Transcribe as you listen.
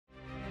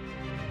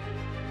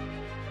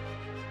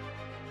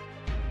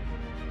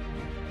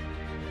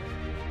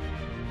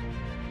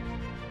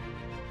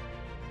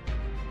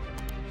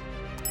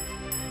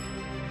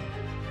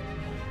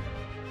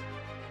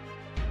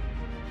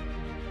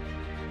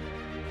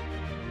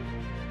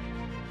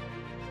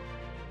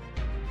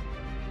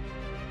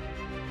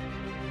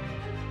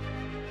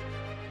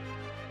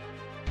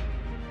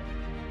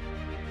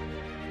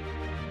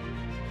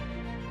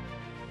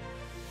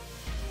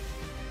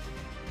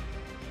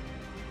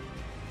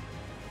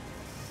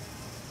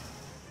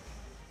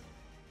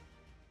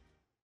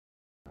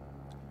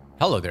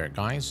Hello there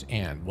guys,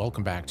 and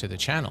welcome back to the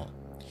channel.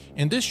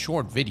 In this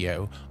short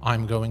video,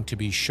 I'm going to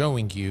be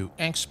showing you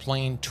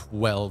X-Plane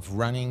 12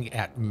 running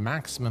at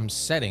maximum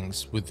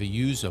settings with the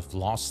use of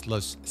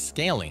lossless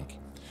scaling.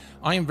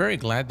 I am very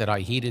glad that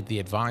I heeded the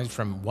advice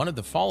from one of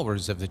the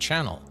followers of the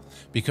channel,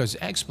 because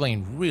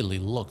X-Plane really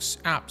looks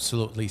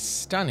absolutely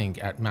stunning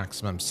at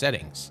maximum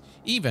settings,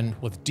 even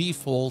with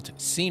default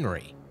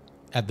scenery,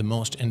 at the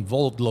most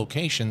involved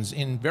locations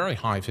in very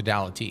high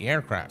fidelity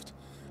aircraft.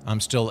 I'm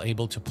still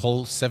able to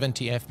pull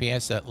 70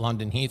 FPS at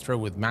London Heathrow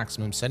with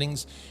maximum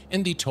settings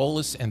in the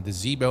Toliss and the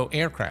Zibo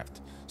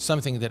aircraft,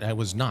 something that I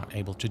was not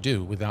able to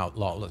do without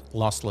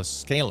lossless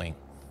scaling.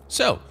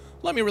 So,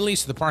 let me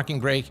release the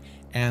parking brake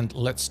and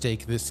let's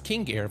take this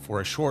King Air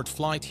for a short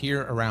flight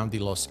here around the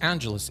Los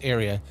Angeles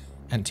area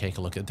and take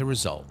a look at the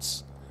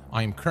results.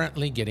 I am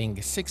currently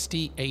getting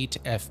 68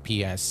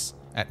 FPS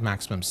at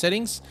maximum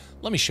settings.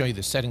 Let me show you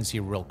the settings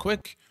here real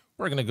quick.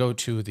 We're going to go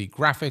to the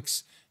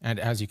graphics, and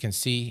as you can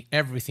see,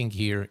 everything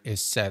here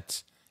is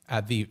set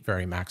at the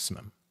very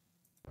maximum.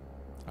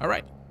 All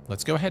right,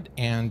 let's go ahead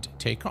and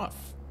take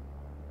off.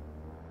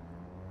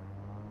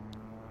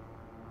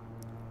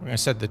 We're going to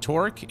set the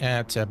torque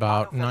at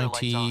about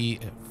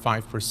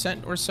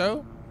 95% or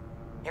so.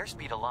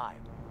 Airspeed alive.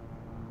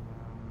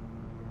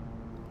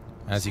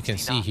 As you can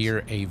see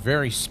here, a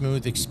very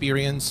smooth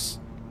experience.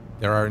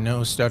 There are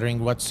no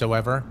stuttering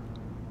whatsoever.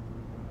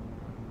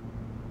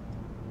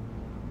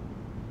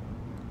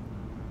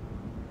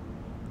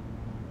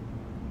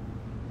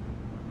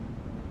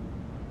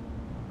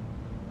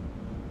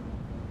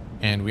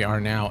 And we are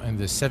now in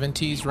the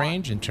 70s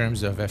range in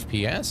terms of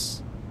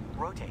FPS.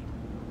 Rotate.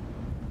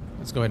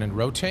 Let's go ahead and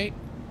rotate.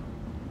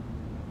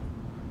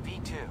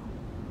 V2.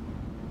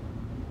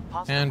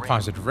 And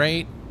positive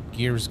rate.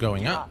 Gears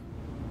going up.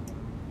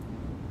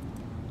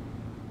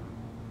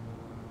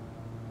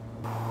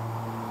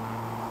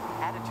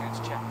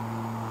 Attitudes check.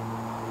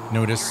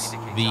 Notice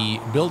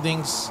the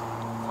buildings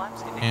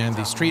and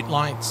the street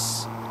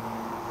lights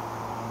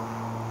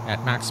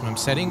at maximum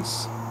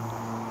settings.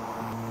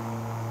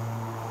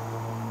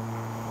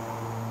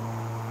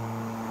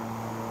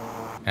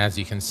 As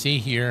you can see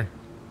here,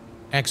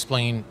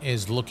 X-Plane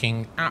is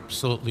looking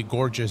absolutely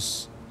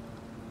gorgeous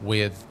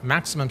with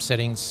maximum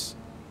settings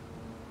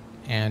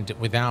and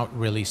without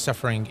really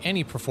suffering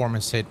any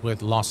performance hit with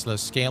lossless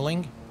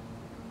scaling.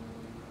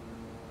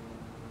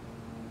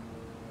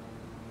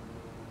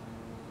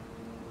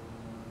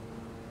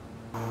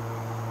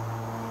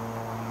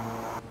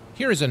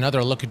 Here is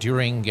another look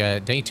during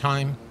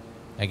daytime.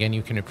 Again,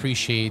 you can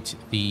appreciate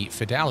the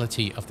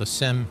fidelity of the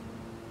sim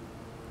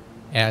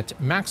at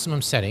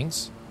maximum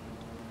settings.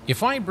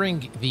 If I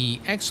bring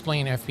the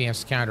X-Plane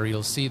FPS counter,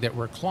 you'll see that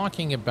we're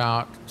clocking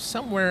about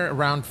somewhere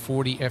around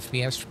 40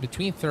 FPS,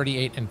 between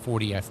 38 and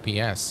 40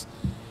 FPS.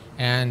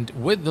 And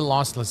with the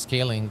lossless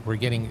scaling, we're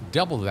getting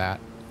double that.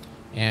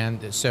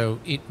 And so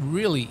it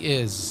really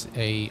is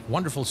a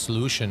wonderful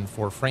solution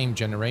for frame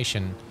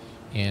generation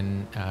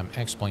in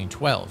X-Plane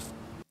 12.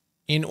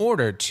 In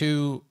order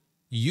to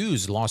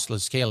use lossless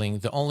scaling,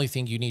 the only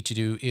thing you need to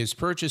do is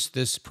purchase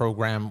this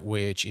program,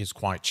 which is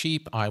quite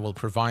cheap. I will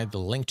provide the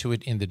link to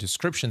it in the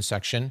description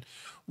section.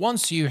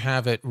 Once you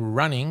have it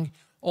running,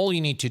 all you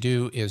need to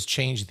do is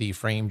change the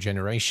frame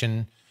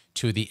generation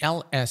to the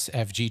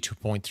LSFG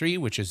 2.3,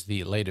 which is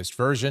the latest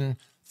version,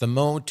 the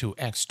mode to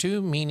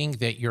X2, meaning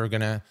that you're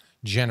going to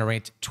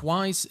generate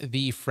twice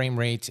the frame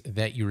rate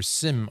that your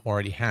sim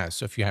already has.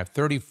 So if you have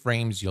 30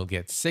 frames, you'll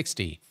get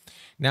 60.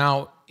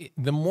 Now,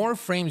 the more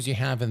frames you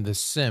have in the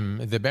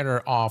sim, the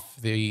better off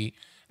the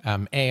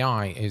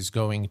AI is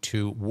going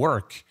to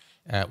work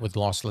with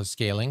lossless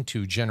scaling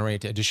to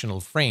generate additional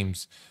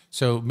frames.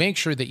 So make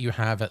sure that you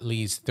have at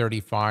least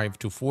 35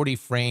 to 40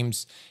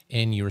 frames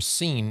in your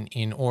scene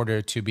in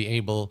order to be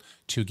able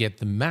to get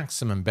the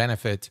maximum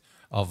benefit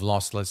of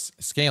lossless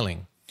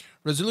scaling.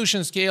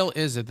 Resolution scale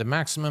is at the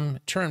maximum,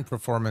 turn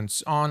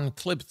performance on,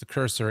 clip the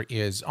cursor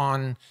is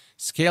on,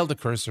 scale the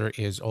cursor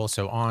is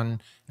also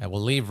on. I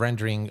will leave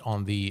rendering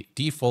on the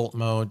default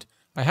mode.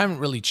 I haven't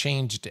really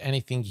changed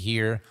anything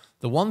here.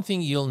 The one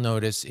thing you'll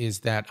notice is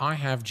that I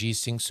have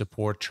G-Sync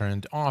support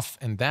turned off,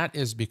 and that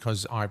is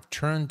because I've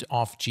turned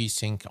off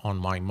G-Sync on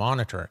my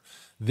monitor.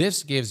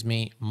 This gives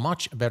me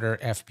much better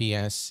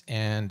FPS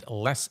and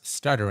less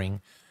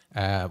stuttering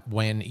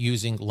when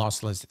using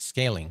lossless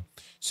scaling.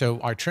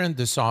 So I turned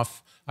this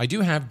off. I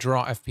do have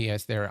draw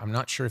FPS there. I'm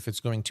not sure if it's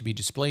going to be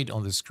displayed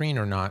on the screen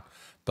or not,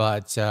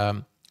 but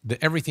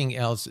everything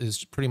else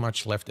is pretty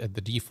much left at the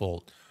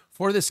default.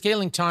 For the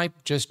scaling type,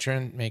 just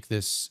turn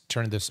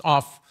this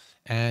off,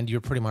 and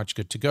you're pretty much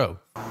good to go.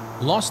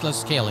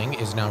 Lossless scaling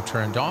is now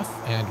turned off,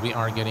 and we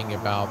are getting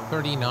about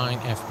 39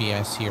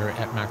 FPS here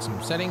at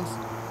maximum settings.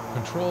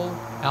 Control,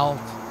 Alt,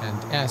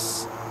 and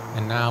S.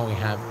 And now we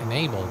have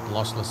enabled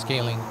lossless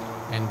scaling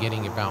and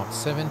getting about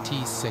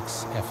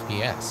 76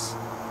 FPS.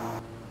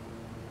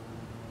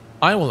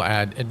 I will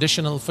add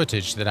additional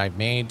footage that I've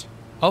made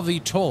of the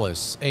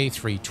Toliss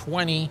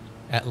A320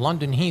 at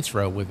London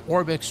Heathrow with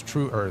ORBX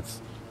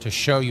TrueEarth to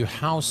show you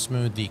how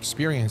smooth the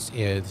experience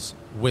is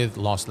with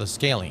lossless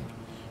scaling.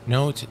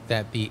 Note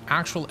that the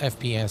actual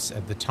FPS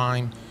at the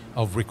time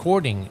of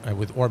recording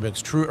with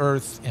ORBX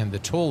TrueEarth and the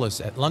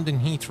Toliss at London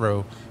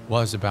Heathrow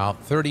was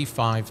about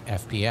 35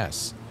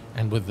 FPS.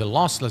 And with the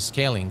lossless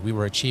scaling, we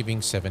were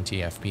achieving 70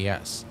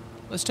 FPS.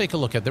 Let's take a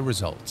look at the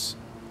results.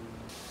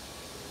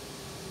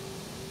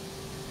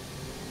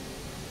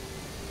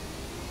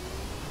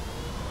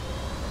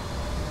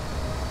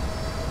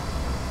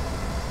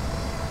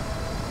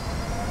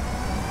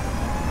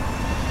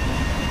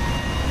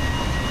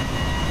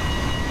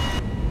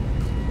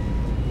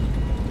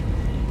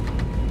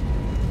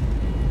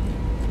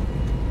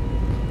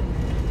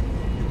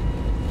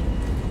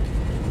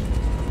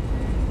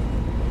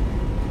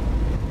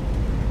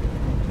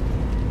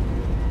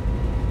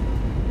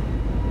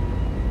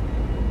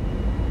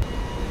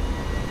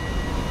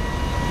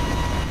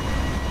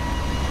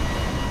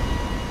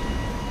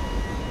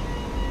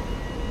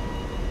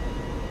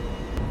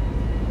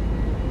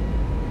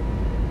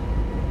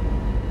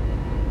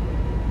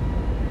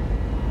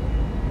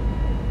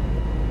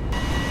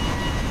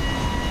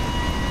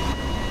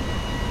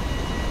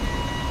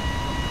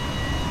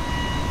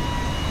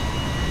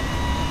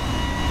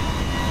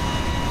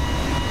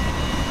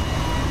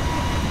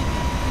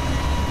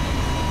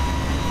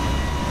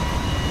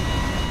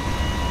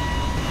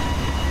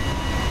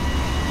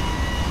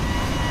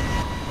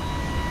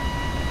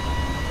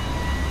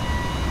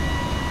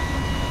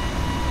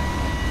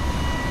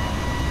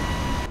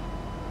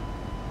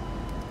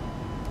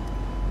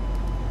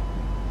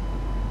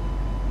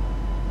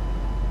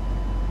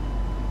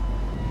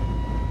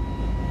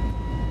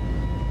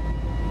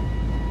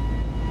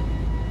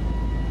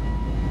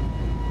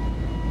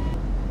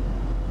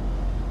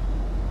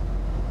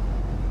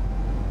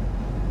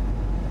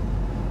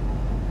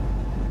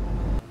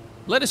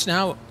 Let us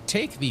now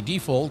take the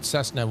default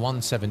Cessna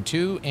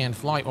 172 and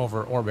fly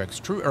over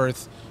ORBX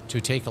TrueEarth to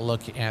take a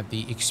look at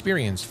the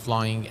experience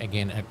flying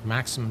again at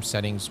maximum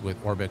settings with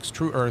ORBX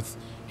TrueEarth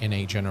in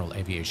a general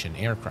aviation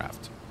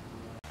aircraft.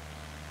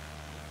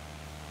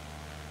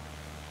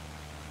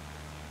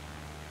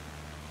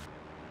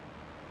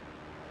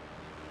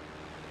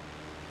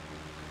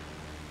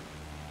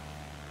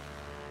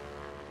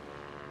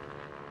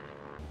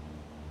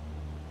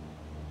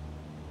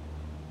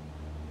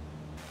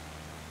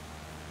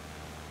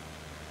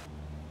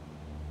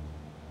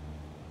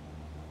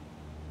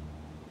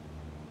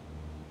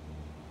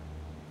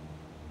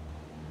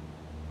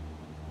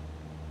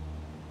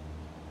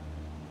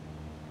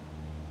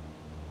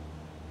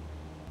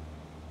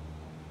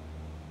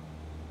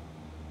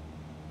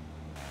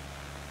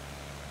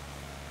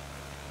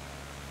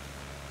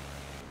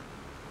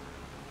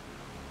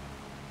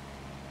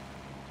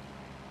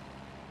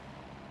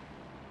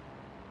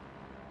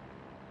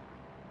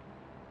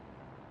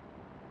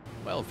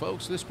 Well,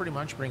 folks, this pretty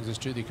much brings us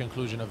to the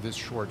conclusion of this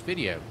short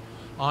video.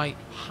 I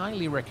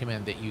highly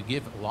recommend that you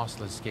give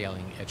lossless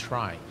scaling a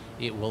try.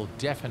 It will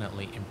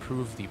definitely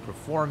improve the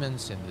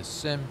performance in the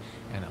sim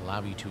and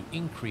allow you to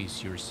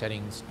increase your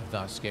settings,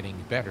 thus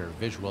getting better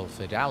visual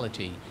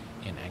fidelity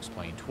in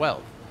X-Plane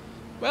 12.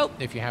 Well,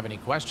 if you have any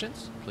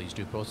questions, please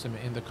do post them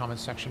in the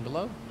comments section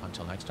below.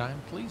 Until next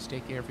time, please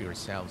take care of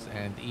yourselves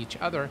and each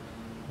other,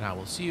 and I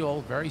will see you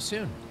all very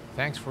soon.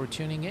 Thanks for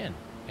tuning in,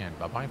 and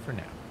bye-bye for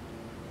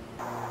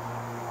now.